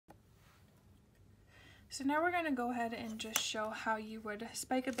So now we're going to go ahead and just show how you would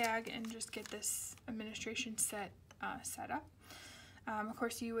spike a bag and just get this administration set up. Of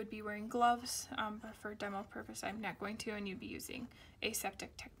course, you would be wearing gloves, but for demo purpose, I'm not going to, and you'd be using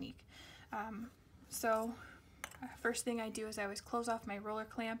aseptic technique. First thing I do is I always close off my roller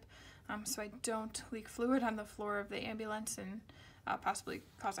clamp so I don't leak fluid on the floor of the ambulance and possibly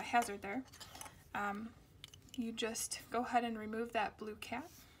cause a hazard there. You just go ahead and remove that blue cap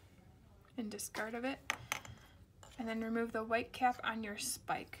and discard of it, and then remove the white cap on your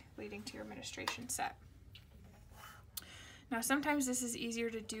spike leading to your administration set. Now sometimes this is easier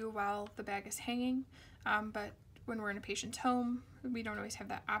to do while the bag is hanging, but when we're in a patient's home, we don't always have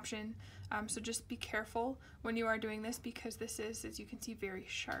that option. So just be careful when you are doing this, because this is, as you can see, very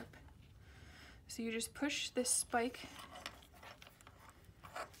sharp. So you just push this spike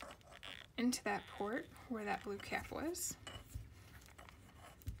into that port where that blue cap was,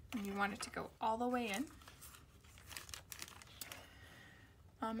 and you want it to go all the way in.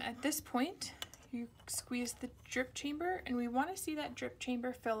 At this point, you squeeze the drip chamber, and we want to see that drip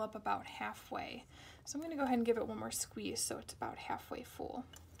chamber fill up about halfway. So I'm going to go ahead and give it one more squeeze so it's about halfway full.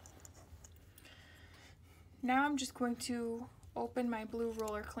 Now I'm just going to open my blue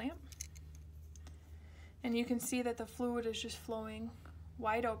roller clamp, and you can see that the fluid is just flowing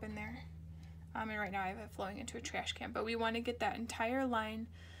wide open there. And right now I have it flowing into a trash can, but we want to get that entire line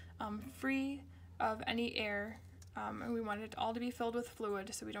free of any air, and we want it all to be filled with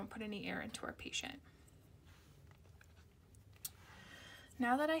fluid so we don't put any air into our patient.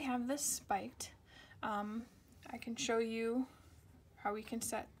 Now that I have this spiked, I can show you how we can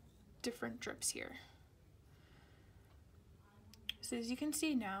set different drips here. So as you can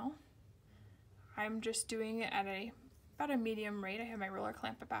see now, I'm just doing it at about a medium rate. I have my roller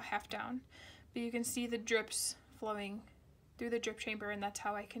clamp about half down, but you can see the drips flowing through the drip chamber, and that's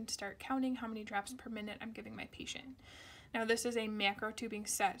how I can start counting how many drops per minute I'm giving my patient. Now this is a macro tubing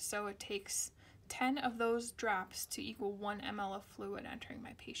set, so it takes 10 of those drops to equal 1 ml of fluid entering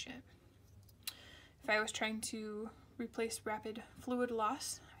my patient. If I was trying to replace rapid fluid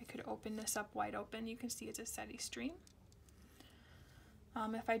loss, I could open this up wide open. You can see it's a steady stream.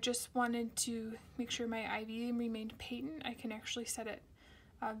 If I just wanted to make sure my IV remained patent, I can actually set it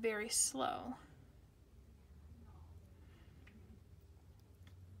very slow.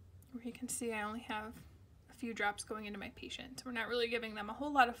 Where you can see I only have a few drops going into my patient. So we're not really giving them a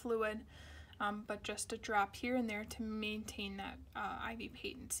whole lot of fluid, but just a drop here and there to maintain that IV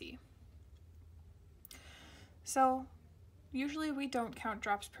patency. So usually we don't count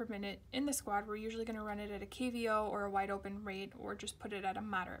drops per minute in the squad. We're usually going to run it at a KVO or a wide open rate, or just put it at a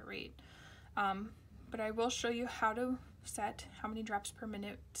moderate rate. But I will show you how to set how many drops per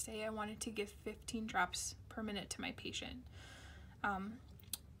minute. Say I wanted to give 15 drops per minute to my patient.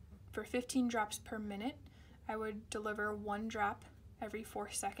 For 15 drops per minute, I would deliver 1 drop every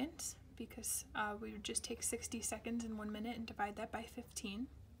 4 seconds, because we would just take 60 seconds in 1 minute and divide that by 15.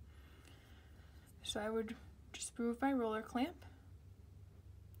 So I would just remove my roller clamp,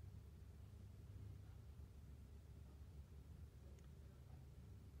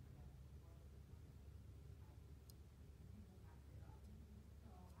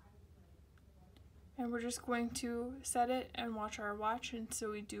 and we're just going to set it and watch our watch, and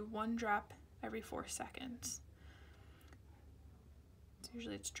so we do 1 drop every 4 seconds. So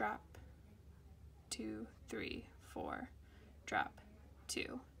usually it's drop, 2, 3, 4, drop,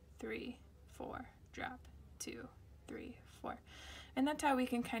 2, 3, 4, drop, 2, 3, 4. And that's how we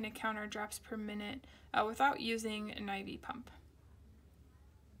can kind of count our drops per minute without using an IV pump.